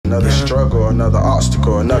Another struggle, another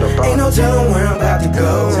obstacle, another bound. Ain't no telling where I'm about to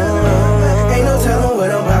go. Ain't no telling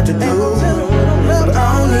what I'm about to do. But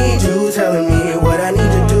I don't need you telling me what I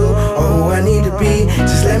need to do or who I need to be.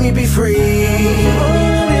 Just let me be free. Let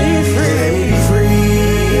me be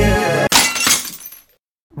free.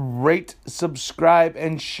 Rate, subscribe,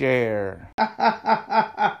 and share.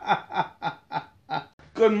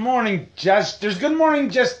 Good morning, jesters. Good morning,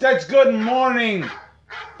 Jestettes. Good morning,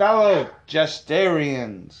 fellow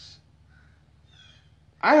Jestarians.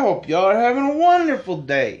 I hope y'all are having a wonderful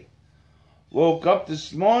day. Woke up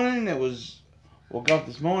this morning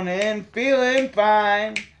feeling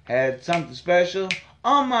fine. Had something special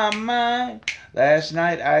on my mind. Last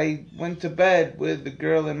night I went to bed with the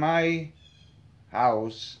girl in my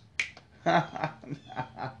house. That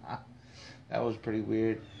was pretty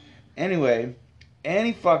weird. Anyway,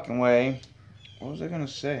 any fucking way, what was I gonna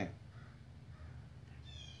say?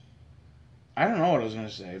 I don't know what I was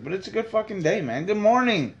gonna say, but it's a good fucking day, man. Good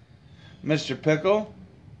morning, Mr. Pickle.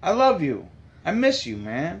 I love you. I miss you,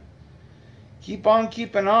 man. Keep on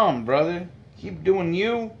keeping on, brother. Keep doing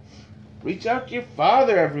you. Reach out to your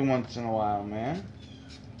father every once in a while, man.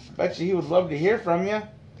 I bet you he would love to hear from you.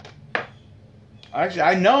 Actually,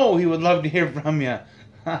 I know he would love to hear from you.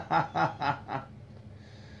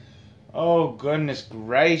 Oh, goodness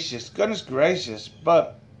gracious. Goodness gracious.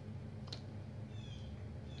 But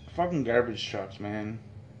fucking garbage trucks, man.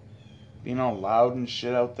 Being all loud and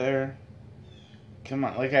shit out there. Come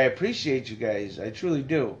on. Like, I appreciate you guys. I truly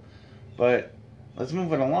do. But let's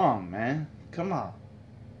move it along, man. Come on.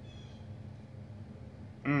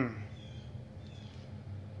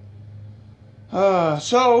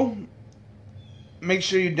 So, make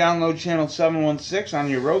sure you download Channel 716 on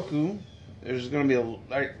your Roku. There's gonna be a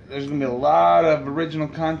lot of original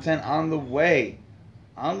content on the way.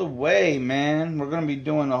 On the way, man. We're gonna be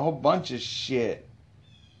doing a whole bunch of shit.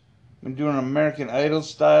 We're doing an American Idol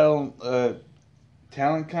style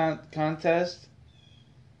talent contest.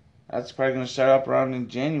 That's probably gonna start up around in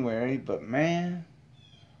January. But man,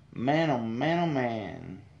 oh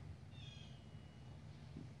man.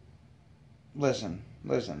 Listen.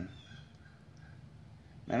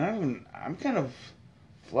 Man, I'm kind of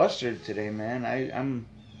flustered today, man. I'm.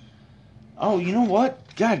 Oh, you know what?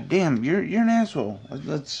 God damn, you're an asshole.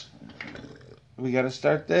 We gotta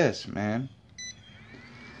start this, man.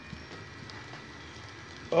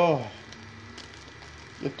 Oh,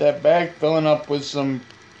 get that bag filling up with some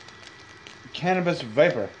cannabis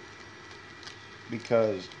vapor,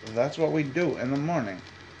 because that's what we do in the morning.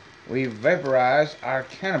 We vaporize our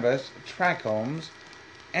cannabis trichomes,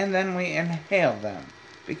 and then we inhale them,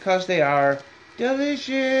 because they are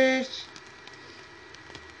delicious.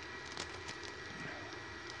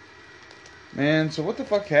 Man, so what the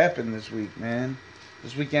fuck happened this week, man?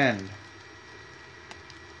 This weekend?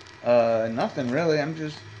 Nothing really. I'm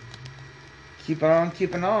just keeping on.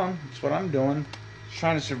 That's what I'm doing. Just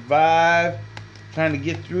trying to survive. Trying to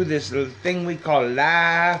get through this little thing we call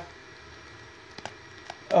life.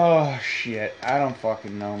 Oh, shit. I don't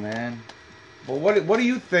fucking know, man. But what do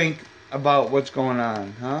you think about what's going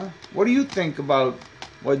on, huh? What do you think about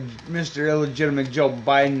what Mr. Illegitimate Joe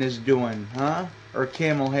Biden is doing, huh? Or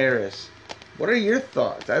Kamala Harris? What are your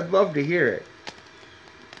thoughts? I'd love to hear it.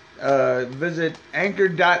 Visit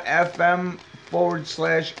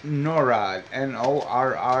anchor.fm/NORROD,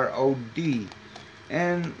 NORROD,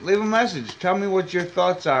 and leave a message. Tell me what your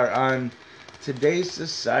thoughts are on today's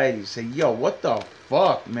society. Say, yo, what the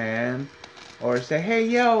fuck, man? Or say, hey,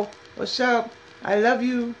 yo, what's up? I love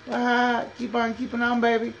you. Keep on keeping on,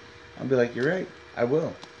 baby. I'll be like, you're right. I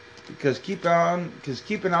will. Because keeping on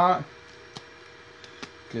keeping on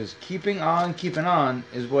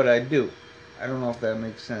is what I do. I don't know if that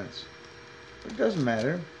makes sense. But it doesn't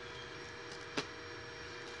matter.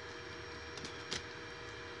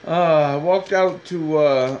 I walked out to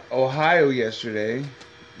Ohio yesterday,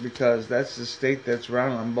 because that's the state that's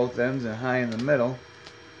round on both ends and high in the middle.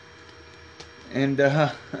 And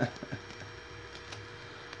I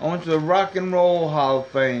went to the Rock and Roll Hall of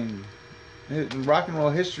Fame, Rock and Roll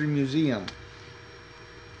History Museum.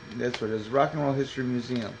 That's what it is, Rock and Roll History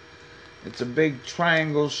Museum. It's a big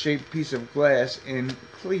triangle-shaped piece of glass in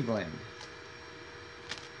Cleveland.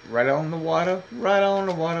 Right on the water,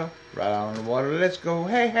 let's go,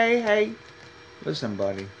 hey. Listen,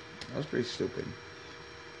 buddy, that was pretty stupid.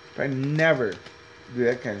 Probably never do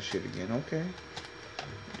that kind of shit again, okay?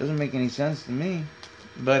 Doesn't make any sense to me.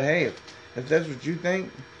 But hey, if that's what you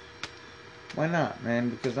think, why not, man?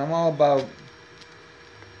 Because I'm all about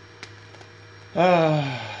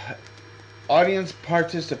audience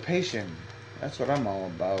participation. That's what I'm all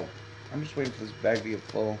about. I'm just waiting for this bag to get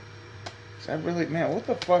full. I really, man, what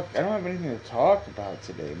the fuck? I don't have anything to talk about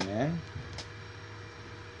today, man.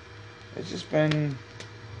 It's just been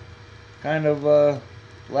kind of a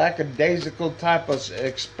lackadaisical type of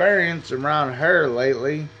experience around her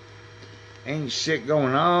lately. Ain't shit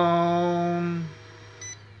going on.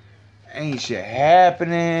 Ain't shit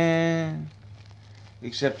happening.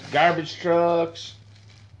 Except the garbage trucks.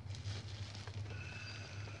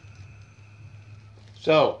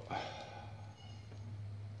 So.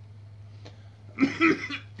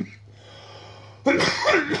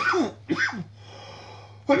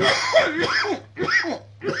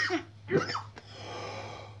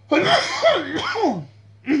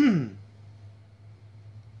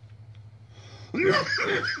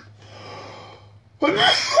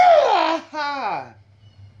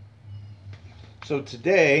 So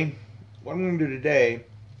today, what I'm going to do today,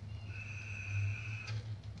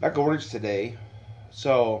 Becca works today,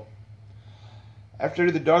 so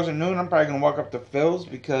after the dogs at noon, I'm probably going to walk up to Phil's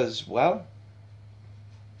because, well,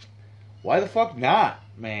 why the fuck not,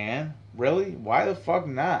 man? Really? Why the fuck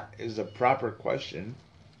not is the proper question.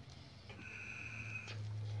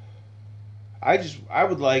 I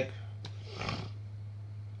would like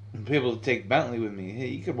people to take Bentley with me. Hey,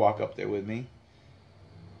 you could walk up there with me.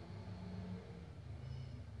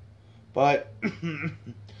 But I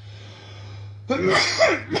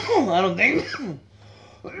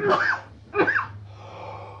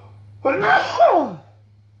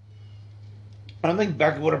don't think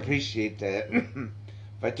Becca would appreciate that if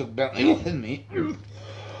I took Bentley with me.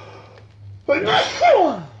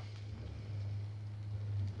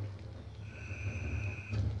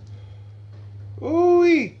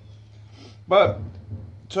 Ooh-wee. But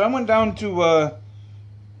so I went down to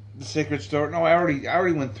the Sacred Store. No, I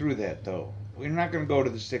already went through that though. We're not gonna go to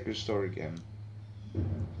the Sacred Store again.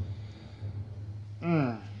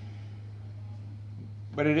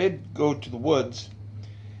 But I did go to the woods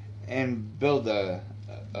and build a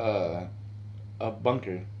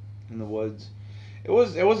bunker in the woods. It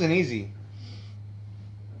wasn't easy.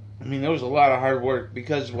 I mean, there was a lot of hard work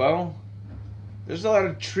because, well, there's a lot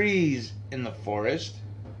of trees in the forest,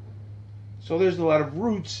 so there's a lot of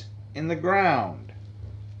roots in the ground.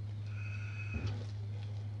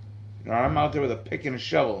 You know, I'm out there with a pick and a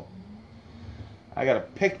shovel. I gotta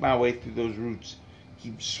pick my way through those roots.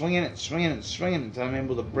 Keep swinging it until I'm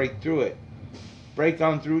able to break through it. Break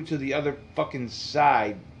on through to the other fucking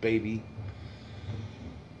side, baby.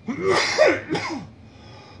 I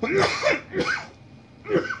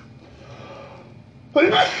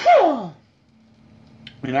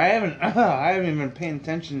mean, I haven't even been paying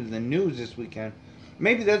attention to the news this weekend.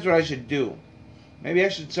 Maybe that's what I should do. Maybe I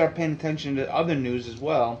should start paying attention to other news as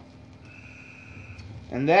well.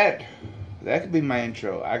 And that could be my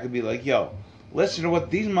intro. I could be like, yo, listen to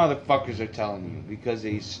what these motherfuckers are telling you because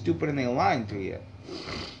they stupid and they lying to you.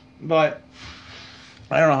 But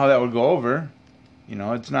I don't know how that would go over. You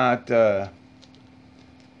know, it's not the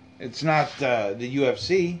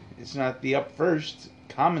UFC. It's not the Up First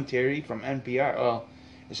commentary from NPR. Well,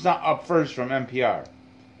 it's not Up First from NPR.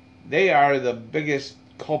 They are the biggest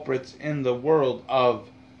culprits in the world of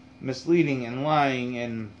misleading and lying,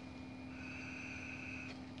 and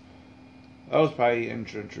that was probably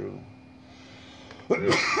true.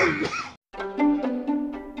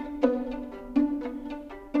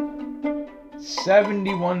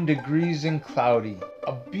 71 degrees and cloudy.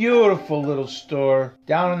 A beautiful little store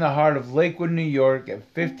down in the heart of Lakewood, New York at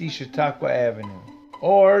 50 Chautauqua Avenue.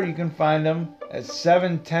 Or you can find them at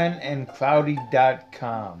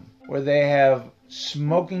 710andcloudy.com, where they have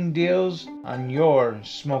smoking deals on your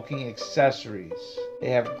smoking accessories. They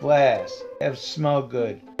have glass, they have smell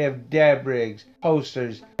good, they have dab rigs,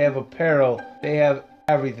 posters, they have apparel, they have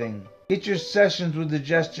everything. Get your Sessions with the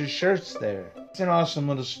Jester shirts there. It's an awesome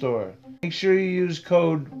little store. Make sure you use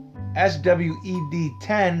code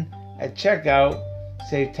SWED10 at checkout.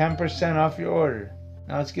 Save 10% off your order.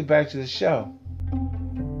 Now let's get back to the show.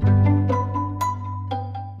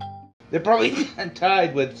 They're probably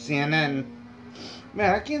tied with CNN.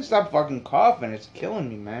 Man, I can't stop fucking coughing. It's killing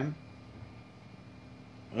me, man.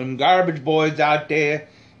 Them garbage boys out there,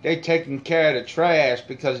 they taking care of the trash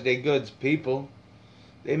because they goods people.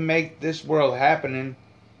 They make this world happening,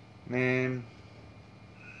 man.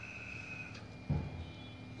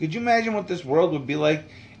 Could you imagine what this world would be like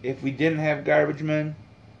if we didn't have garbage men?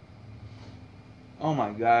 Oh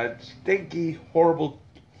my God. Stinky, horrible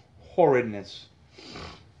horridness.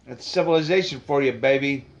 That's civilization for you,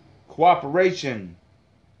 baby. Cooperation.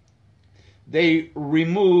 They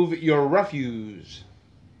remove your refuse.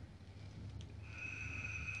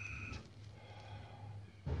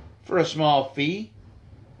 For a small fee.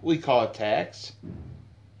 We call it tax.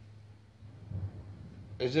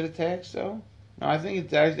 Is it a tax though? No, I think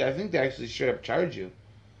it's actually, I think they actually straight up charge you.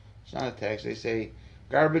 It's not a tax. They say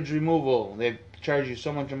garbage removal. They charge you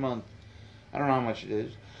so much a month. I don't know how much it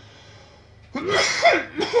is.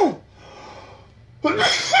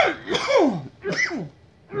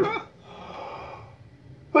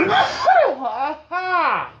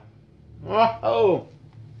 Oh,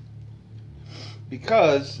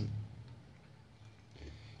 because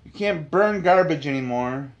you can't burn garbage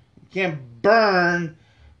anymore. You can't burn.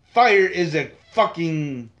 Fire is a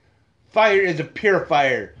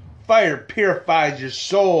purifier. Fire purifies your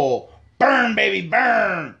soul. Burn, baby,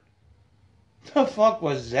 burn. The fuck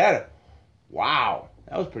was that? Wow,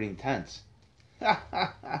 that was pretty intense. I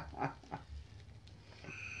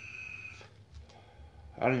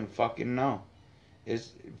don't even fucking know.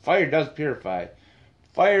 Fire does purify.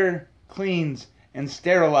 Fire cleans and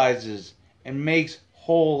sterilizes and makes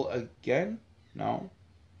whole again? No,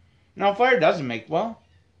 fire doesn't make, well,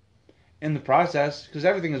 in the process, because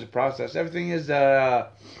everything is a process. Everything is a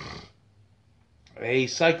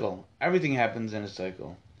cycle. Everything happens in a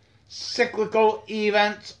cycle. Cyclical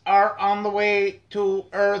events are on the way to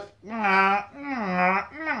Earth.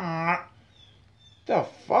 The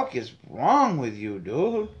fuck is wrong with you,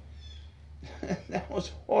 dude? That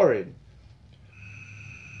was horrid.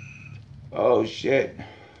 Oh shit.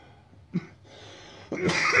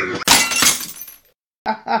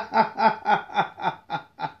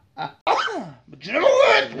 But you know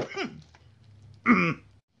what?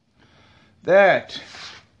 That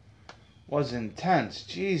was intense.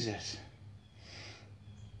 Jesus.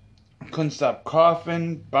 I couldn't stop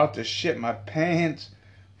coughing. About to shit my pants.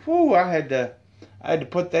 Whew, I had to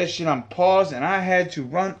put that shit on pause, and I had to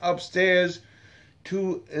run upstairs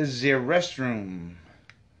to the restroom.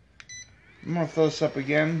 I'm gonna fill this up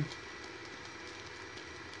again.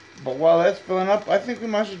 But while that's filling up, I think we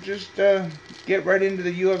might as well just get right into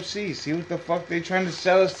the UFC. See what the fuck they trying to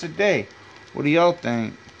sell us today. What do y'all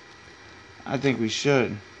think? I think we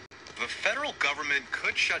should. The federal government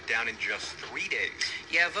could shut down in just 3 days.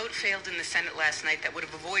 Yeah, a vote failed in the Senate last night that would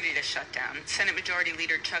have avoided a shutdown. Senate Majority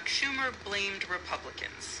Leader Chuck Schumer blamed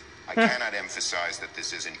Republicans. I cannot emphasize that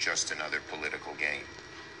this isn't just another political game.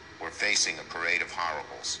 We're facing a parade of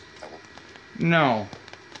horribles. No.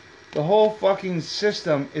 The whole fucking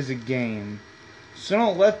system is a game. So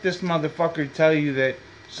don't let this motherfucker tell you that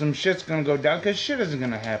some shit's gonna go down, because shit isn't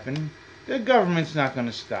gonna happen. The government's not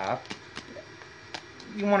gonna stop.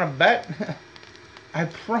 You wanna bet? I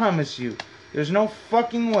promise you, there's no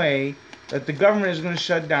fucking way that the government is gonna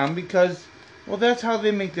shut down, because, well, that's how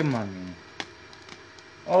they make their money.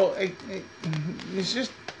 Oh, it's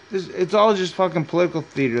just, it's all just fucking political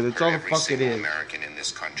theater. That's all the fuck it is. American in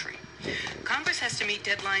this country. Congress has to meet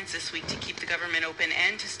deadlines this week to keep the government open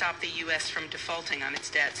and to stop the U.S. from defaulting on its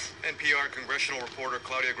debts. NPR congressional reporter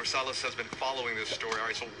Claudia Grisales has been following this story. All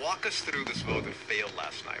right, so walk us through this vote that failed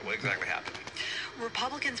last night. What exactly happened?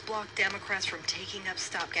 Republicans blocked Democrats from taking up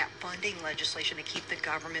stopgap funding legislation to keep the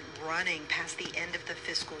government running past the end of the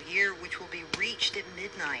fiscal year, which will be reached at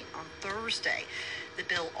midnight on Thursday. The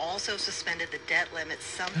bill also suspended the debt limit,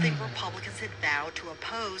 something Republicans had vowed to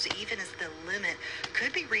oppose, even as the limit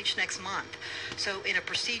could be reached next month. So in a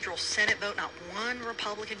procedural Senate vote, not one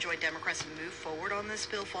Republican joined Democrats to move forward on this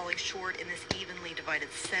bill, falling short in this evenly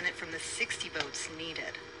divided Senate from the 60 votes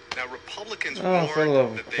needed. Now, Republicans Oh, for the love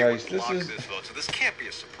warned of that they would Christ, block this is- this vote, so this can't be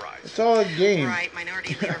a surprise. It's all a game. Right,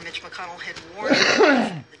 Minority Leader Mitch McConnell had warned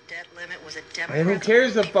the debt limit was a Democrat. And who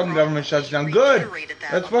cares if the fucking government shuts down? Good.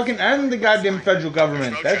 Let's fucking end the goddamn federal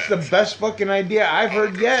government. That's the best fucking idea I've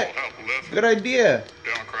heard yet. Good idea.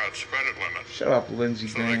 Democrats' credit limits Shut up, Lindsey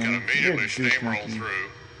so they can Graham. You're a immediately douche steamroll monkey. through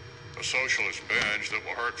a socialist binge that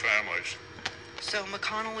will hurt families. So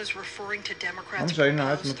McConnell is referring to Democrats. I'm sorry, no,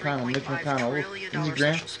 that's proposed McConnell. Mitch $3.5 McConnell. trillion Lindsey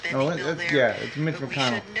Graham? social spending No, bill there. yeah, it's Mitch But we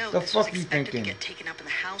McConnell. should note The this fuck was you expected thinking? to get taken up in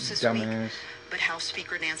the House this week. Dumbass. But House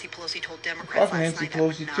Speaker Nancy Pelosi told Democrats Fuck last Nancy night that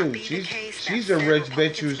would Pelosi, not too. be the She's- case. she's That a said, rich bitch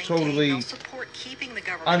Republicans who's maintain totally they'll support keeping the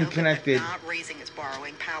government open, unconnected. but not raising its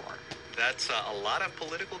borrowing power. That's a lot of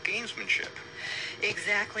political gamesmanship.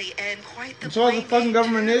 Exactly, and quite the That's all the blame fucking game,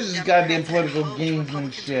 government too. is goddamn Democrats had political hoped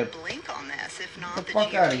Republicans gamesmanship. would blink on this. If not, the the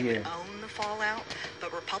fuck outta GOP here. would own the fallout.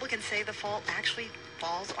 But Republicans say the fault actually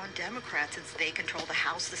falls on Democrats since they control the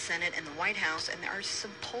House, the Senate, and the White House, and there is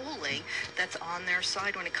some polling that's on their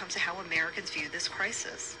side when it comes to how Americans view this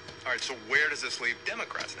crisis. All right, so where does this leave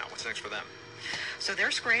Democrats now? What's next for them? So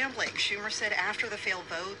they're scrambling. Schumer said after the failed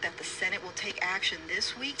vote that the Senate will take action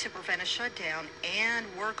this week to prevent a shutdown and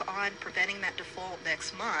work on preventing that default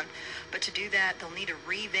next month. But to do that, they'll need to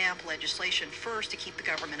revamp legislation first to keep the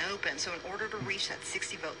government open. So in order to reach that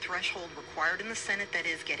 60-vote threshold required in the Senate, that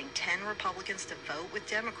is getting 10 Republicans to vote with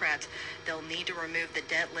Democrats, they'll need to remove the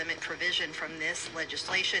debt limit provision from this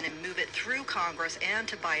legislation and move it through Congress and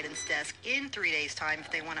to Biden's desk in 3 days' time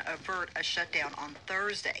if they want to avert a shutdown on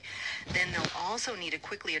Thursday. Then they'll also need to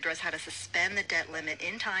quickly address how to suspend the debt limit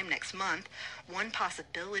in time next month. One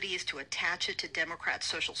possibility is to attach it to Democrats'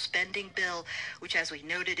 social spending bill, which, as we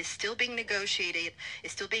noted, is still being negotiated.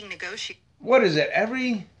 What is it?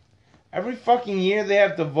 Every fucking year they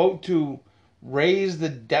have to vote to raise the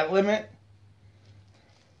debt limit?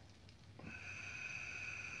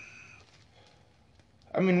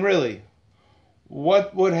 I mean, really,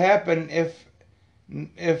 what would happen if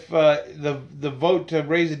the vote to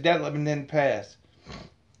raise the debt limit didn't pass?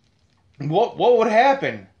 What would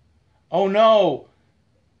happen? Oh no,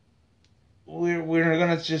 we're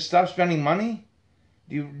gonna just stop spending money?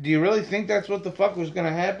 Do you really think that's what the fuck was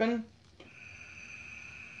gonna happen?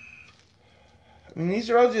 I mean,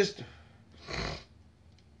 these are all just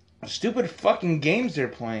stupid fucking games they're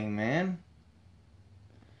playing, man.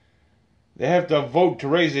 They have to vote to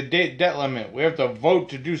raise the debt limit. We have to vote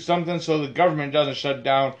to do something so the government doesn't shut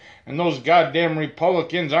down. And those goddamn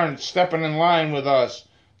Republicans aren't stepping in line with us.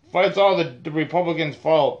 It's all the Republicans'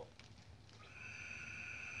 fault.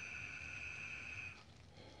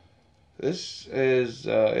 This is,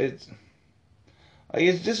 it's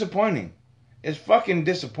disappointing. It's fucking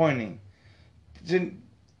disappointing.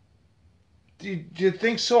 You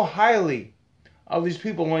think so highly of these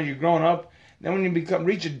people when you're growing up. Then when you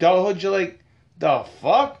reach adulthood, you're like, the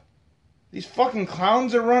fuck? These fucking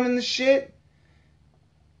clowns are running the shit?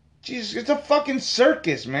 Jesus, it's a fucking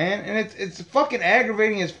circus, man. And it's fucking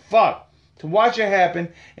aggravating as fuck to watch it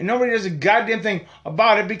happen. And nobody does a goddamn thing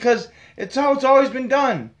about it because it's how it's always been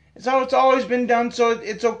done. It's how it's always been done, so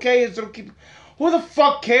it's okay. Who the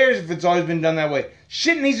fuck cares if it's always been done that way?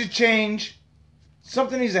 Shit needs to change.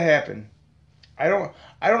 Something needs to happen. I don't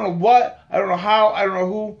know what, I don't know how, I don't know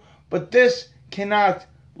who, but this cannot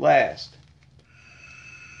last.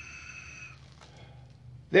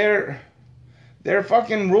 They're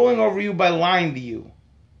fucking ruling over you by lying to you.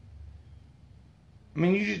 I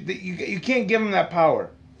mean, you can't give them that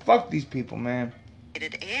power. Fuck these people, man.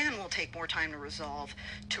 And will take more time to resolve,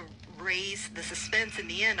 to raise the suspense in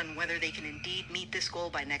the end on whether they can indeed meet this goal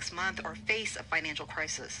by next month or face a financial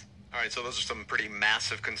crisis. All right, so those are some pretty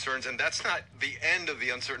massive concerns, and that's not the end of the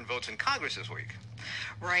uncertain votes in Congress this week.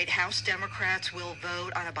 Right. House Democrats will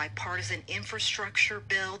vote on a bipartisan infrastructure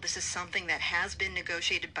bill. This is something that has been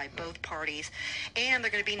negotiated by both parties, and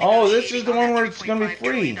they're going to be negotiating. Oh, this is the one where it's going to be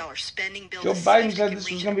free. Spending bill. Joe Biden said this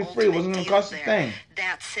was going to be free. It wasn't going to cost a thing.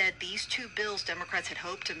 That said, these two bills Democrats had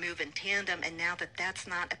hoped to move in tandem, and now that that's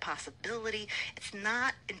not a possibility, it's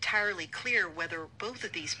not entirely clear whether both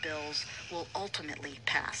of these bills will ultimately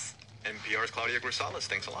pass. NPR's Claudia Grisales,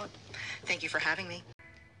 thanks a lot. Thank you for having me.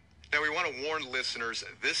 Now, we want to warn listeners,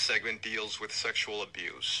 this segment deals with sexual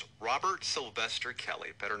abuse. Robert Sylvester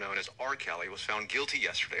Kelly, better known as R. Kelly, was found guilty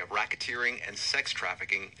yesterday of racketeering and sex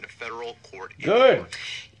trafficking in a federal court in New York.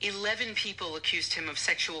 11 people accused him of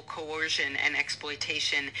sexual coercion and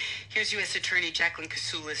exploitation. Here's U.S. Attorney Jacqueline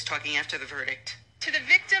Kasoulis talking after the verdict. To the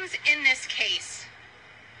victims in this case,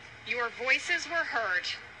 your voices were heard,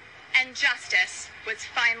 and justice was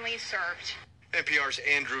finally served. NPR's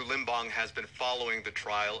Andrew Limbong has been following the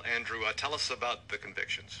trial. Andrew, tell us about the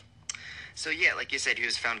convictions. So yeah, like you said, he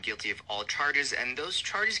was found guilty of all charges, and those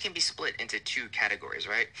charges can be split into two categories,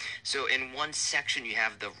 right? So in one section, you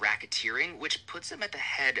have the racketeering, which puts him at the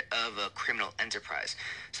head of a criminal enterprise.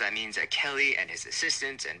 So that means that Kelly and his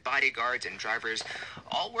assistants and bodyguards and drivers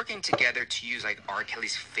all working together to use like R.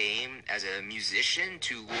 Kelly's fame as a musician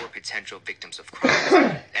to lure potential victims of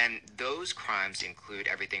crimes. And those crimes include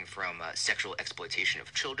everything from sexual exploitation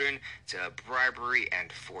of children to bribery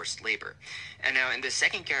and forced labor. And now in the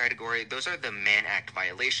second category, those are the Mann Act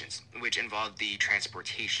violations, which involve the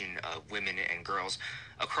transportation of women and girls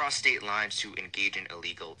across state lines to engage in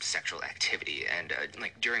illegal sexual activity. And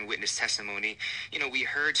like during witness testimony, we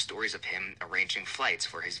heard stories of him arranging flights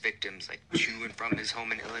for his victims, like to and from his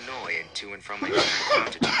home in Illinois and to and from like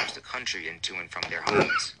mountains across the country and to and from their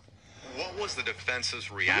homes. What was the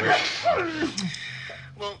defense's reaction?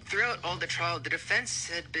 Well, throughout all the trial, the defense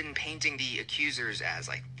had been painting the accusers as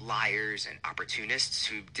like liars and opportunists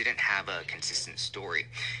who didn't have a consistent story.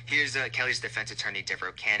 Here's Kelly's defense attorney,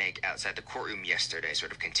 Deborah Koenig, outside the courtroom yesterday,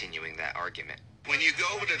 sort of continuing that argument. When you go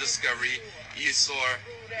over the discovery, you saw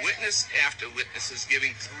witness after witnesses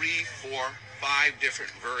giving 3, 4, 5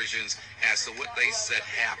 different versions as to what they said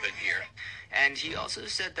happened here. And he also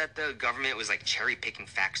said that the government was like cherry-picking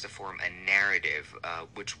facts to form a narrative,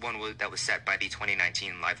 that was set by the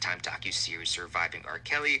 2019 Lifetime docuseries Surviving R.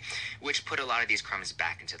 Kelly, which put a lot of these crimes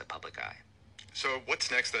back into the public eye. So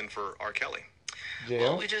what's next then for R. Kelly? Jail?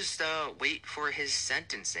 Well, we just wait for his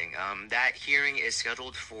sentencing. That hearing is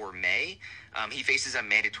scheduled for May. He faces a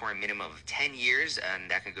mandatory minimum of 10 years, and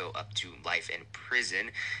that can go up to life in prison.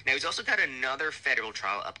 Now, he's also got another federal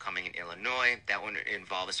trial upcoming in Illinois. That one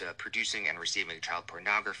involves producing and receiving child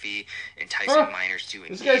pornography, enticing minors to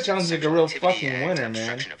engage this guy sounds in like a real sexual fucking activity, and winner, man.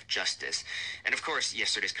 obstruction of justice. And of course,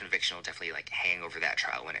 yesterday's conviction will definitely hang over that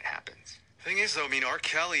trial when it happens. Thing is, though, I mean, R.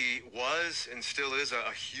 Kelly was and still is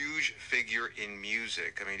a huge figure in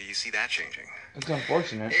music. I mean, do you see that changing? It's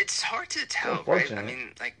unfortunate. It's hard to tell, right? I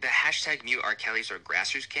mean, the hashtag Mute R. Kelly or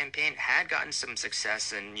grassroots campaign had gotten some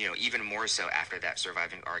success, and even more so after that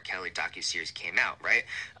Surviving R. Kelly docuseries came out, right?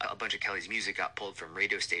 A bunch of Kelly's music got pulled from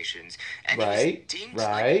radio stations, and it was deemed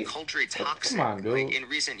culturally toxic. Come on, dude. In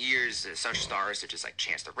recent years, such stars such as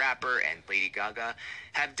Chance the Rapper and Lady Gaga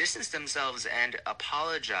have distanced themselves and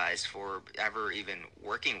apologized for ever even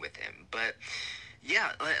working with him, but.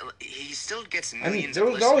 Yeah, he still gets millions there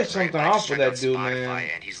was of always listeners, something right? off with that dude, Spotify, man.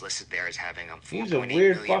 And he's listed there as having He's a 4.8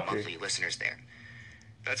 weird million fucker. monthly listeners there.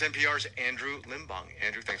 That's NPR's Andrew Limbong.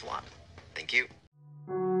 Andrew, thanks a lot. Thank you.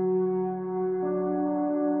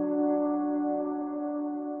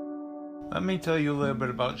 Let me tell you a little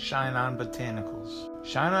bit about Shine On Botanicals.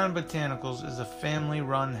 Shine On Botanicals is a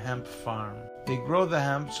family-run hemp farm. They grow the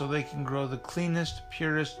hemp so they can grow the cleanest,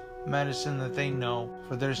 purest medicine that they know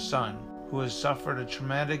for their son, who has suffered a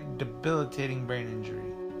traumatic, debilitating brain injury.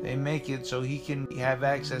 They make it so he can have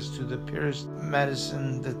access to the purest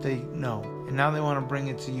medicine that they know. And now they want to bring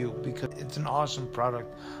it to you because it's an awesome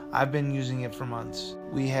product. I've been using it for months.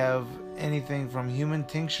 We have anything from human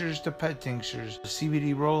tinctures to pet tinctures.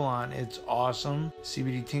 CBD roll-on, it's awesome.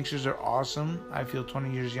 CBD tinctures are awesome. I feel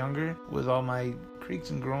 20 years younger with all my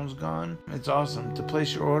creaks and groans gone. It's awesome. To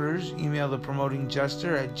place your orders, email the promoting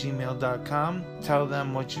jester at gmail.com. Tell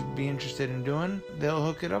them what you'd be interested in doing. They'll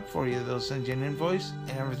hook it up for you. They'll send you an invoice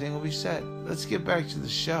and everything will be set. Let's get back to the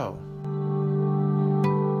show.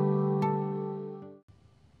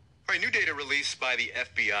 All right, new data released by the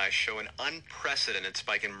FBI show an unprecedented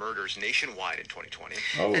spike in murders nationwide in 2020.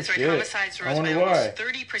 Oh, That's right, shit. homicides I rose wonder by why. almost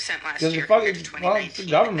 30% last Because year the fucking, compared to 2019. it's the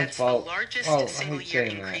government's That's fault. the largest I single-year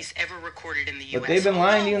hate saying increase that. ever recorded in the U.S. But they've been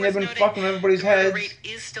lying to you and they've been Although fucking everybody's the murder heads. rate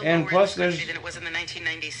is still And lower plus in this country there's... than it was in the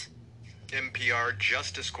 1990s. NPR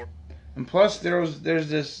Justice Corp. And plus there's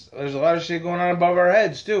a lot of shit going on above our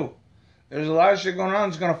heads too. There's a lot of shit going on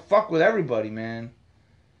that's gonna fuck with everybody, man.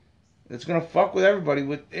 It's gonna fuck with everybody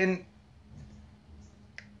and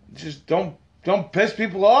just don't piss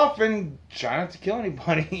people off and try not to kill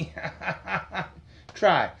anybody.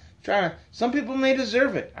 Try. Some people may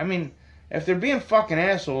deserve it. I mean, if they're being fucking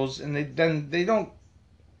assholes and they don't.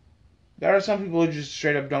 There are some people who just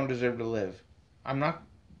straight up don't deserve to live.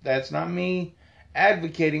 That's not me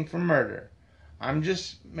advocating for murder. I'm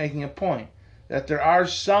just making a point that there are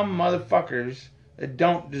some motherfuckers that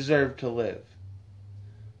don't deserve to live.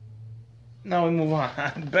 Now we move on.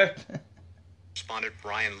 Respondent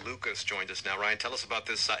Ryan Lucas joins us now. Ryan, tell us about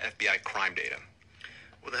this FBI crime data.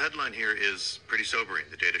 Well, the headline here is pretty sobering.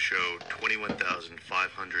 The data show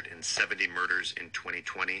 21,570 murders in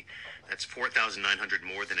 2020. That's 4,900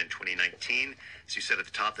 more than in 2019. As you said at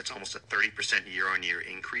the top, that's almost a 30% year-on-year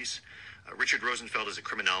increase. Richard Rosenfeld is a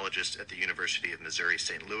criminologist at the University of Missouri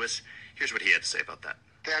St. Louis. Here's what he had to say about that.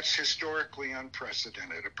 That's historically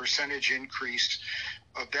unprecedented. A percentage increase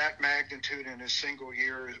of that magnitude in a single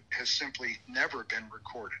year has simply never been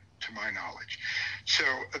recorded, to my knowledge. So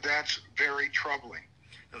that's very troubling.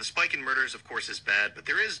 Now, the spike in murders, of course, is bad, but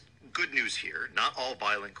there is good news here. Not all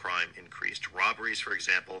violent crime increased. Robberies, for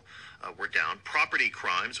example, were down. Property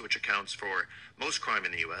crimes, which accounts for most crime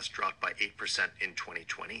in the U.S., dropped by 8% in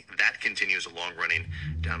 2020. That continues a long-running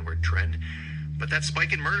downward trend. But that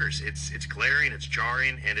spike in murders, it's glaring, it's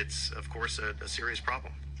jarring, and it's, of course, a serious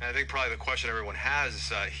problem. And I think probably the question everyone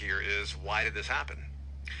has here is, why did this happen?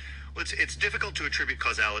 Well, it's difficult to attribute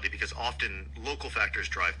causality because often local factors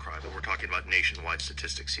drive crime, and we're talking about nationwide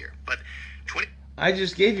statistics here. But I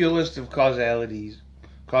just gave you a list of causations.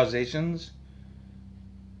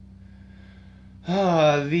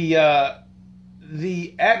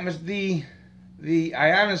 the atmosphere, the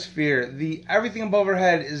ionosphere, everything above our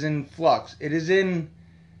head is in flux.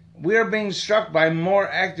 We are being struck by more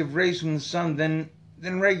active rays from the sun than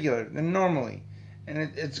normally. And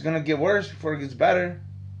it's going to get worse before it gets better.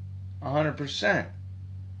 100%.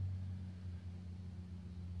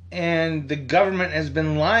 And the government has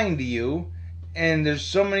been lying to you. And there's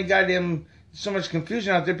so much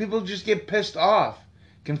confusion out there. People just get pissed off.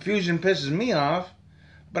 Confusion pisses me off.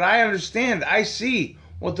 But I understand. I see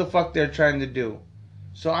what the fuck they're trying to do.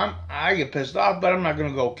 So I get pissed off, but I'm not going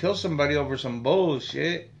to go kill somebody over some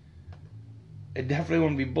bullshit. It definitely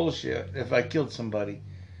wouldn't be bullshit if I killed somebody.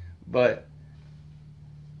 But,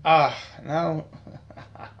 now,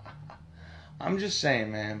 I'm just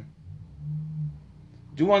saying, man.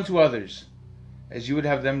 Do unto others as you would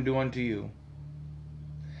have them do unto you.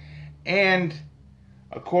 And,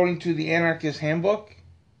 according to the Anarchist Handbook,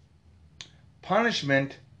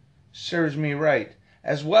 punishment serves me right,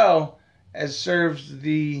 as well as serves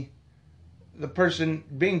the person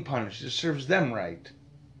being punished. It serves them right.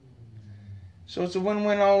 So it's a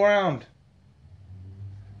win-win all around.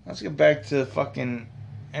 Let's get back to fucking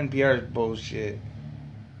NPR's bullshit.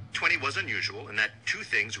 2020 was unusual in that two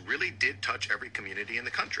things really did touch every community in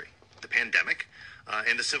the country: the pandemic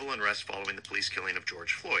and the civil unrest following the police killing of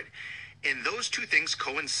George Floyd. And those two things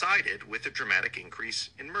coincided with a dramatic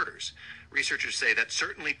increase in murders. Researchers say that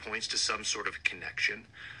certainly points to some sort of connection.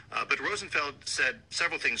 But Rosenfeld said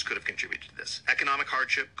several things could have contributed to this. Economic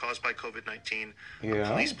hardship caused by COVID-19,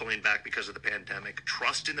 police pulling back because of the pandemic,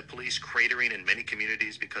 trust in the police cratering in many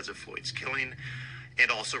communities because of Floyd's killing. And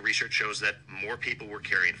also research shows that more people were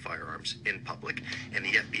carrying firearms in public. And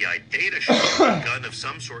the FBI data shows that a gun of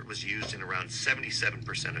some sort was used in around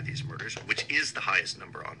 77% of these murders, which is the highest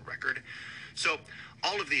number on record. So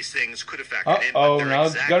all of these things could have factored in, but their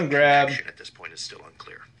exact connection at this point is still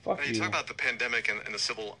unclear. Fuck you talk about the pandemic and the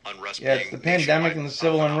civil unrest. Yeah, it's the pandemic and the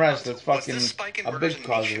civil unrest. That's fucking was this spike in a murders big a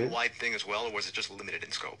cause of it. nationwide thing as well, or was it just limited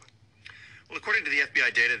in scope? Well, according to the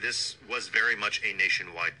FBI data, this was very much a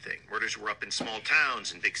nationwide thing. Murders were up in small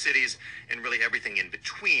towns and big cities and really everything in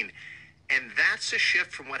between. And that's a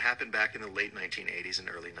shift from what happened back in the late 1980s and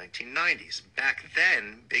early 1990s. Back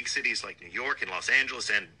then, big cities like New York and Los Angeles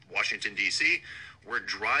and Washington, D.C. were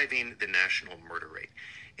driving the national murder rate.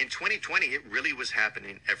 In 2020, it really was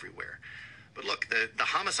happening everywhere. But look, the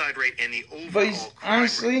homicide rate and the overall crime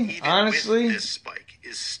rate, even with this spike,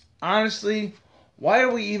 is... Honestly, why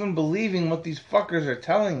are we even believing what these fuckers are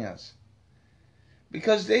telling us?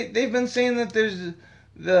 Because they've been saying that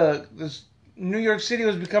this New York City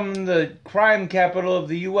was becoming the crime capital of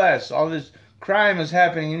the U.S. All this crime is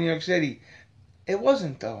happening in New York City. It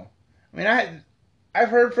wasn't, though. I mean, I've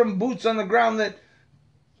heard from boots on the ground that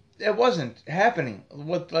it wasn't happening,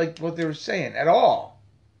 what they were saying at all.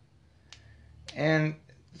 And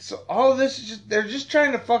so all of this is they're just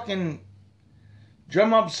trying to fucking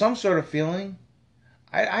drum up some sort of feeling.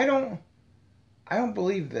 I don't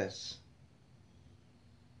believe this.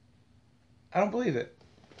 I don't believe it.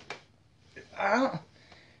 I don't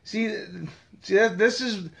see that this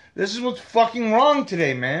is what's fucking wrong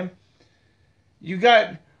today, man. You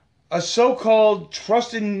got a so-called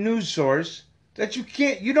trusted news source that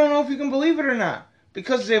you don't know if you can believe it or not,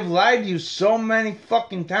 because they've lied to you so many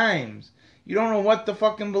fucking times. You don't know what to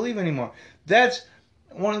fucking believe anymore.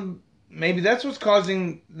 Maybe that's what's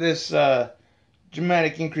causing this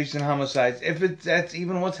dramatic increase in homicides, if that's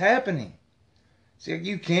even what's happening. See,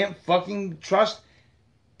 you can't fucking trust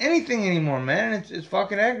anything anymore, man. It's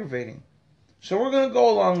fucking aggravating. So we're gonna go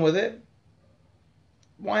along with it.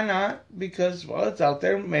 Why not? Because, well, it's out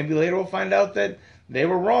there. Maybe later we'll find out that they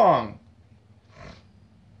were wrong.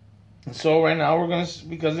 And so right now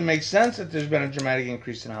because it makes sense that there's been a dramatic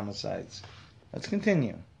increase in homicides. Let's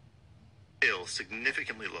continue. Still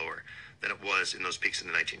significantly lower than it was in those peaks in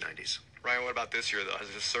the 1990s. Ryan, what about this year, though? Has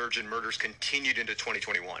the surge in murders continued into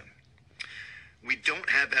 2021? We don't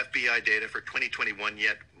have FBI data for 2021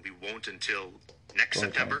 yet. We won't until next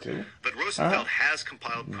September. But Rosenfeld has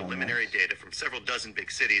compiled preliminary data from several dozen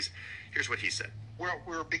big cities. Here's what he said. What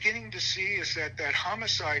we're beginning to see is that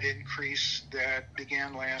homicide increase that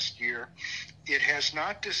began last year, it has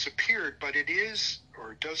not disappeared, but it is,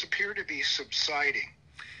 or does appear to be subsiding.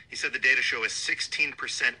 He said the data show a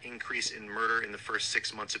 16% increase in murder in the first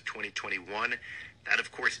 6 months of 2021. That,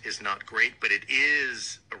 of course, is not great, but it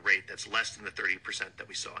is a rate that's less than the 30% that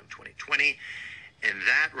we saw in 2020. And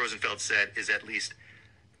that, Rosenfeld said, is at least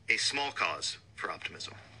a small cause for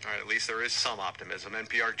optimism. All right, at least there is some optimism.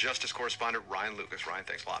 NPR Justice correspondent Ryan Lucas. Ryan,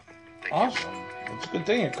 thanks a lot. Thank awesome. You. It's a good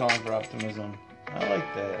thing you're calling for optimism. I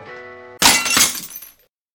like that.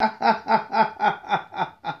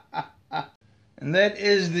 And that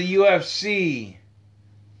is the UFC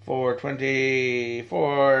for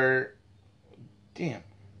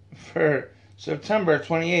September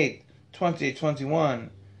 28th, 2021.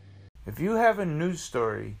 If you have a news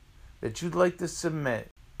story that you'd like to submit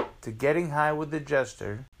to Getting High with the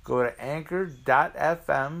Jester, go to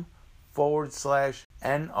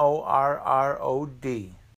anchor.fm/NORROD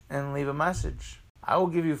and leave a message. I will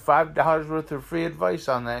give you $5 worth of free advice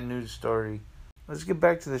on that news story. Let's get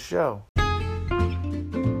back to the show.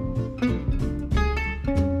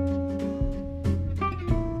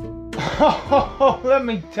 Let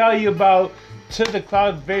me tell you about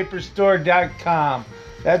ToTheCloudVaporStore.com.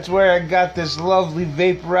 That's where I got this lovely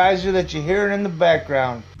vaporizer that you're hearing in the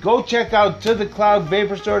background. Go check out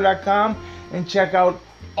ToTheCloudVaporStore.com and check out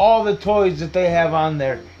all the toys that they have on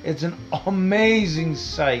there. It's an amazing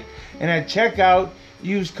site. And at checkout,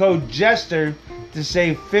 use code JESTER to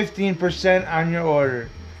save 15% on your order.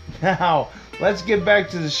 Now, let's get back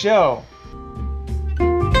to the show.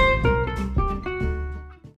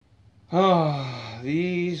 Oh,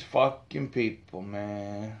 these fucking people,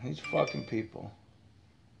 man. These fucking people.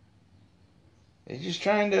 They're just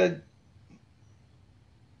trying to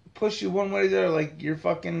push you one way or the other like you're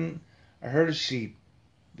fucking a herd of sheep.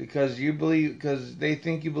 Because they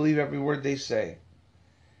think you believe every word they say.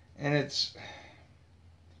 And it's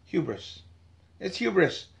hubris. It's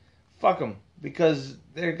hubris. Fuck them. Because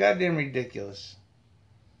they're goddamn ridiculous.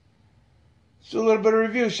 Let's do a little bit of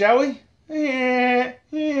review, shall we? Yeah.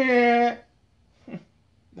 That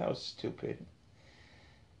was stupid.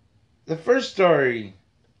 The first story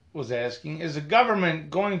was asking, is the government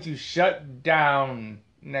going to shut down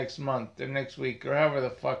next month or next week or however the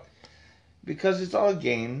fuck? Because it's all a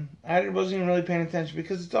game. I wasn't even really paying attention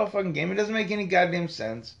because it's all a fucking game. It doesn't make any goddamn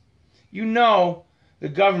sense. You know the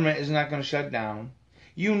government is not going to shut down.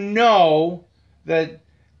 You know that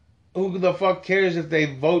who the fuck cares if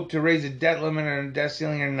they vote to raise a debt limit or a debt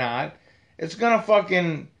ceiling or not. It's going to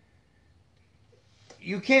fucking...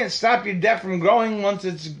 You can't stop your debt from growing once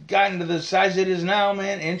it's gotten to the size it is now,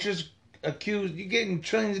 man. Interest accused. You're getting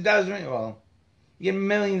trillions of dollars. Well, you're getting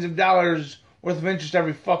millions of dollars worth of interest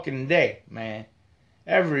every fucking day, man.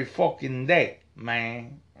 Every fucking day,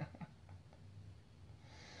 man.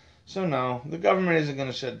 So no, the government isn't going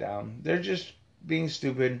to shut down. They're just being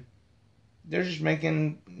stupid. They're just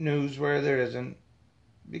making news where there isn't.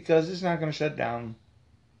 Because it's not going to shut down.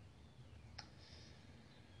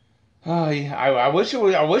 Oh, yeah. I wish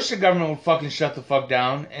the government would fucking shut the fuck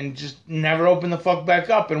down and just never open the fuck back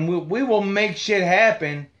up. And we will make shit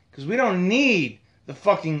happen. Because we don't need the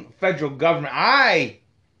fucking federal government. I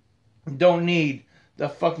don't need the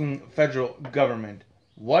fucking federal government.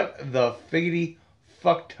 What the figgity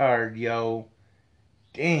fucktard, yo.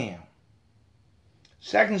 Damn.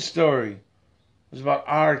 Second story was about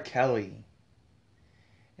R. Kelly.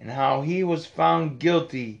 And how he was found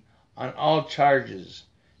guilty on all charges.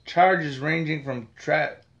 Charges ranging from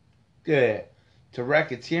to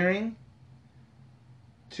racketeering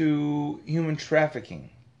to human trafficking.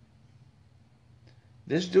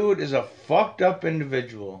 This dude is a fucked up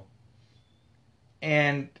individual.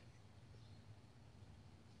 And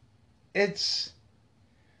isn't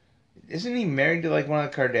he married to like one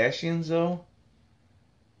of the Kardashians though?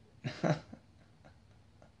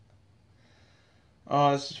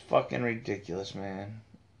 Oh, this is fucking ridiculous, man.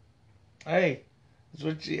 Hey,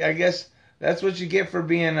 I guess that's what you get for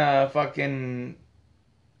being fucking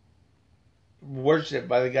worshipped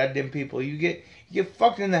by the goddamn people. You get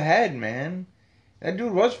fucked in the head, man. That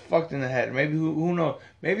dude was fucked in the head. Maybe who knows?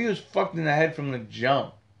 Maybe he was fucked in the head from the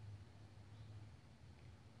jump.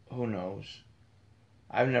 Who knows?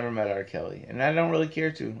 I've never met R. Kelly, and I don't really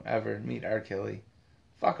care to ever meet R. Kelly.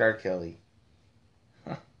 Fuck R. Kelly.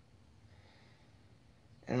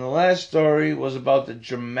 And the last story was about the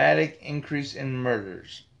dramatic increase in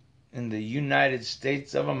murders in the United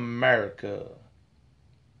States of America.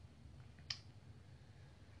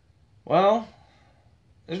 Well,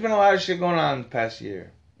 there's been a lot of shit going on the past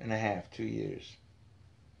year and a half, 2 years.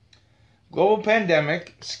 Global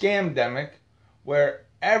pandemic, scamdemic, where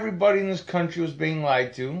everybody in this country was being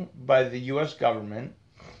lied to by the U.S. government.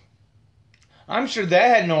 I'm sure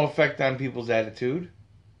that had no effect on people's attitude.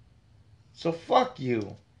 So fuck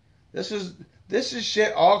you. This is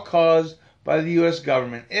shit all caused by the U.S.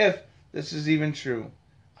 government, if this is even true.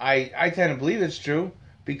 I tend to believe it's true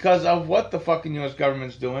because of what the fucking U.S.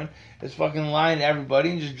 government's doing. It's fucking lying to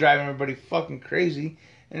everybody and just driving everybody fucking crazy.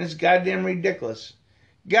 And it's goddamn ridiculous.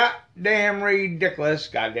 Goddamn ridiculous.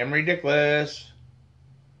 Goddamn ridiculous.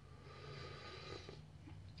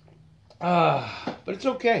 But it's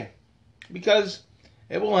okay. Because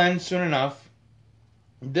it will end soon enough.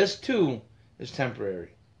 This too is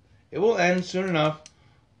temporary. It will end soon enough.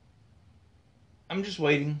 I'm just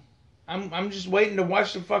waiting. I'm just waiting to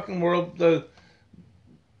watch the fucking world, the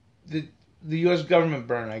U.S. government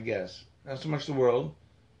burn, I guess. Not so much the world,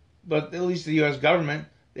 but at least the U.S. government.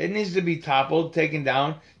 It needs to be toppled, taken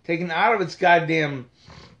down, taken out of its goddamn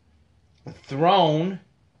throne,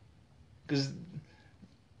 because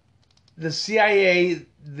the CIA,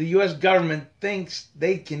 the U.S. government, thinks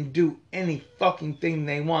they can do any fucking thing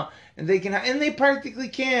they want, and they practically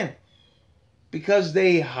can, because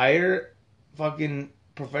they hire fucking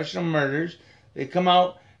professional murderers. They come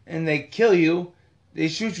out and they kill you. They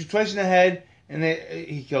shoot you twice in the head, and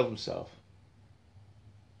he killed himself.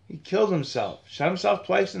 He killed himself. Shot himself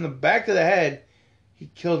twice in the back of the head. He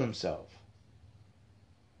killed himself.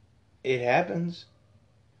 It happens.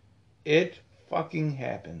 It fucking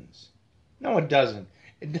happens. No, it doesn't.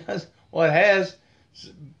 It does. Well, it has.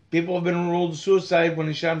 People have been ruled suicide when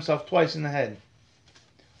he shot himself twice in the head.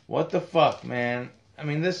 What the fuck, man? I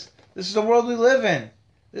mean, this is the world we live in.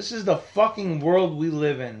 This is the fucking world we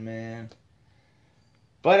live in, man.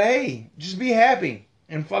 But hey, just be happy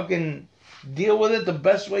and fucking deal with it the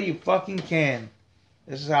best way you fucking can.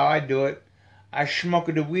 This is how I do it. I smoke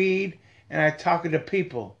the weed and I talk to the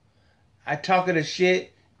people. I talk the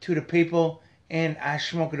shit to the people and I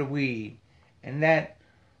smoke the weed. And that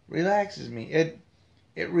relaxes me. It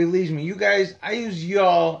relieves me. You guys, I use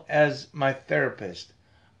y'all as my therapist.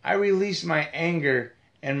 I release my anger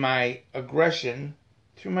and my aggression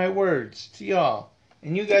through my words to y'all.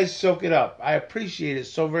 And you guys soak it up. I appreciate it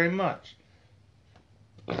so very much.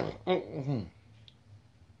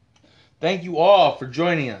 Thank you all for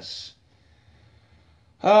joining us.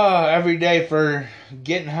 Every day for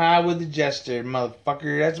getting high with the jester,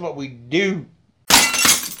 motherfucker. That's what we do.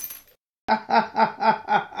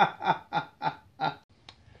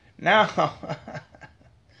 Now,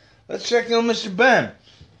 let's check in on Mr. Ben.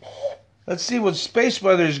 Let's see what space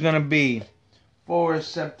weather is going to be for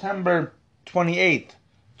September 28th,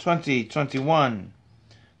 2021.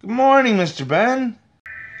 Good morning, Mr. Ben.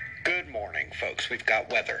 Good morning, folks. We've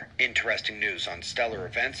got weather, interesting news on stellar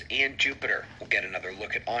events, and Jupiter. We'll get another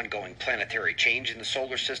look at ongoing planetary change in the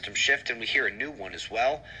solar system shift, and we hear a new one as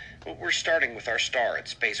well. But we're starting with our star at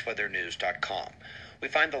spaceweathernews.com. We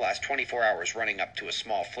find the last 24 hours running up to a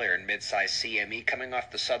small flare in mid-size CME coming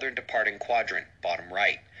off the southern departing quadrant, bottom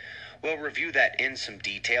right. We'll review that in some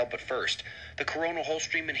detail, but first, the coronal hole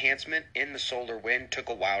stream enhancement in the solar wind took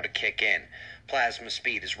a while to kick in. Plasma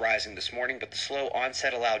speed is rising this morning, but the slow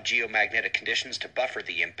onset allowed geomagnetic conditions to buffer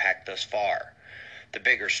the impact thus far. The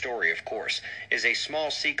bigger story, of course, is a small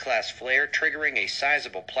C-class flare triggering a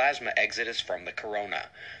sizable plasma exodus from the corona.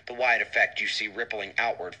 The wide effect you see rippling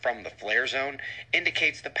outward from the flare zone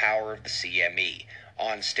indicates the power of the CME.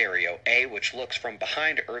 On stereo A, which looks from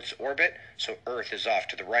behind Earth's orbit, so Earth is off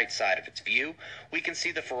to the right side of its view, we can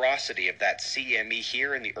see the ferocity of that CME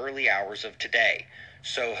here in the early hours of today.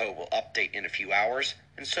 SOHO will update in a few hours,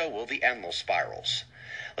 and so will the Enlil spirals.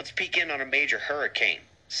 Let's peek in on a major hurricane.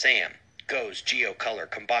 Sam. Goes geocolor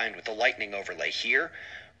combined with the lightning overlay here.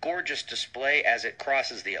 Gorgeous display as it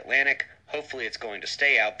crosses the Atlantic. Hopefully it's going to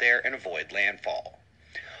stay out there and avoid landfall.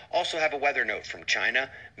 Also have a weather note from China.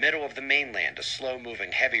 Middle of the mainland, a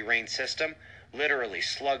slow-moving heavy rain system literally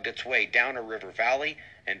slugged its way down a river valley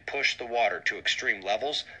and pushed the water to extreme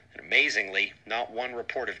levels. And amazingly, not one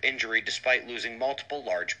report of injury despite losing multiple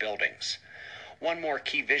large buildings. One more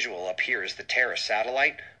key visual up here is the Terra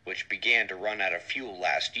satellite, which began to run out of fuel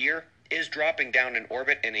last year, is dropping down in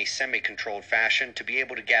orbit in a semi-controlled fashion to be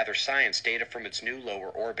able to gather science data from its new lower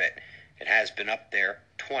orbit. It has been up there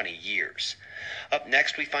 20 years. Up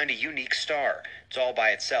next, we find a unique star. It's all by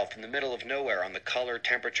itself in the middle of nowhere on the color,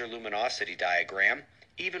 temperature, luminosity diagram.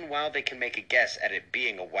 Even while they can make a guess at it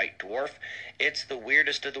being a white dwarf, it's the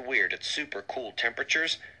weirdest of the weird at super cool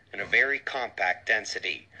temperatures and a very compact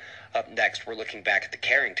density. Up next, we're looking back at the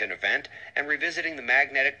Carrington event and revisiting the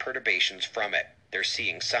magnetic perturbations from it. They're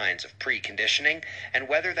seeing signs of preconditioning, and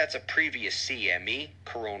whether that's a previous CME,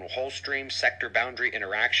 coronal hole stream, sector boundary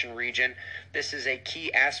interaction region, this is a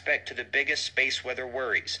key aspect to the biggest space weather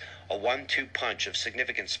worries. A 1-2 punch of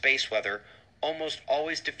significant space weather almost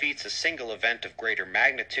always defeats a single event of greater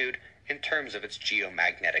magnitude in terms of its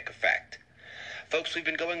geomagnetic effect. Folks, we've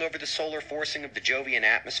been going over the solar forcing of the Jovian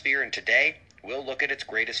atmosphere, and today we'll look at its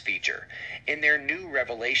greatest feature. In their new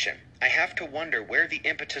revelation, I have to wonder where the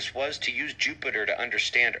impetus was to use Jupiter to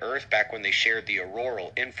understand Earth back when they shared the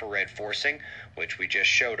auroral infrared forcing, which we just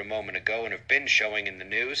showed a moment ago and have been showing in the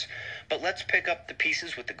news. But let's pick up the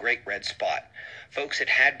pieces with the Great Red Spot. Folks, it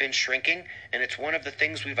had been shrinking, and it's one of the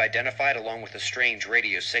things we've identified along with the strange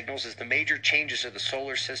radio signals as the major changes of the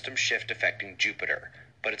solar system shift affecting Jupiter.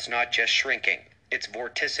 But it's not just shrinking. Its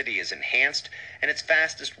vorticity is enhanced, and its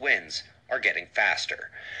fastest winds are getting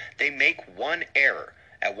faster. They make one error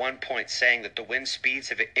at one point saying that the wind speeds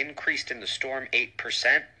have increased in the storm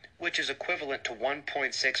 8%, which is equivalent to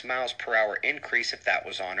 1.6 miles per hour increase if that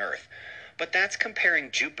was on Earth. But that's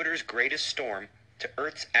comparing Jupiter's greatest storm to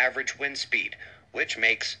Earth's average wind speed, which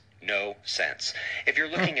makes no sense. If you're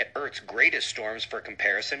looking at Earth's greatest storms for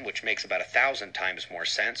comparison, which makes about 1,000 times more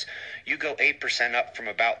sense, you go 8% up from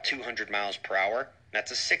about 200 miles per hour.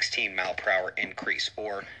 That's a 16 mile per hour increase,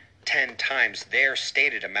 or 10 times their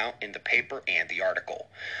stated amount in the paper and the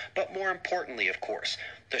article. But more importantly, of course,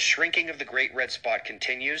 the shrinking of the Great Red Spot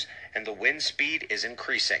continues and the wind speed is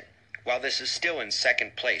increasing. While this is still in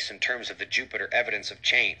second place in terms of the Jupiter evidence of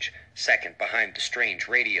change, second behind the strange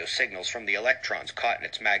radio signals from the electrons caught in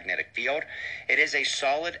its magnetic field, it is a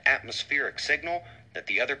solid atmospheric signal that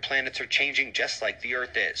the other planets are changing just like the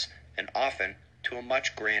Earth is, and often to a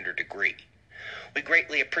much grander degree. We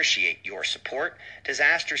greatly appreciate your support.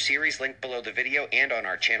 Disaster Series, linked below the video and on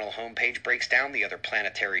our channel homepage, breaks down the other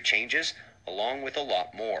planetary changes, along with a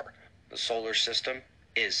lot more. The solar system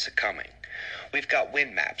is succumbing. We've got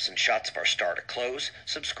wind maps and shots of our star to close.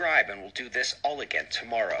 Subscribe and we'll do this all again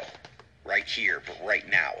tomorrow. Right here, but right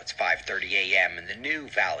now it's 5:30 a.m. in the new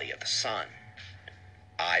Valley of the Sun.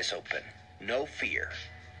 Eyes open, no fear.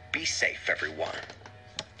 Be safe, everyone.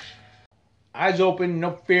 Eyes open,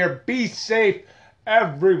 no fear, be safe.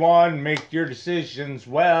 Everyone, make your decisions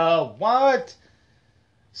well. What?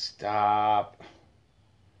 Stop.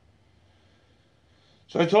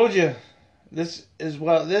 So I told you, this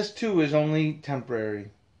too is only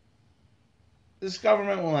temporary. This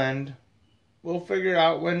government will end. We'll figure it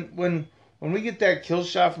out when we get that kill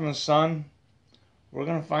shot from the sun. We're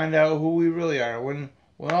gonna find out who we really are. When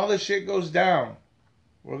all this shit goes down,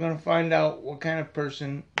 we're gonna find out what kind of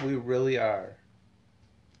person we really are.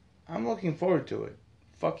 I'm looking forward to it.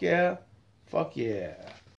 Fuck yeah. Fuck yeah.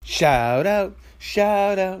 Shout out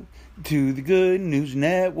to the Good News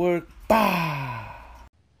Network. Bah!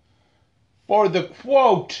 For the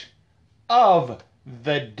quote of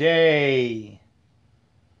the day.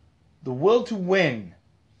 The will to win,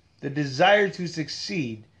 the desire to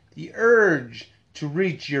succeed, the urge to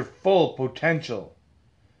reach your full potential.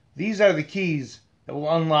 These are the keys that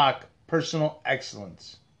will unlock personal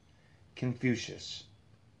excellence. Confucius.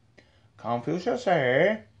 Confucius,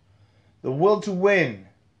 eh? The will to win,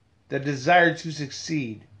 the desire to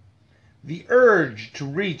succeed, the urge to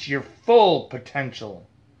reach your full potential.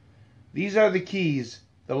 These are the keys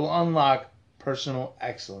that will unlock personal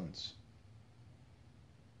excellence.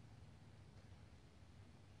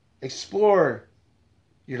 Explore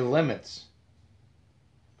your limits.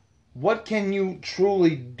 What can you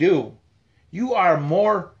truly do? You are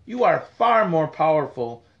far more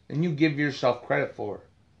powerful than you give yourself credit for.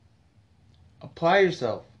 Apply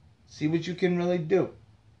yourself. See what you can really do.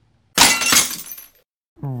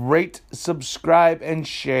 Rate, subscribe, and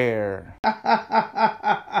share.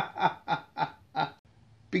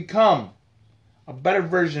 Become a better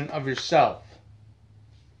version of yourself.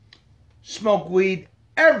 Smoke weed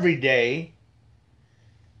every day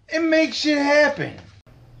and make shit happen.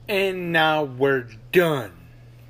 And now we're done.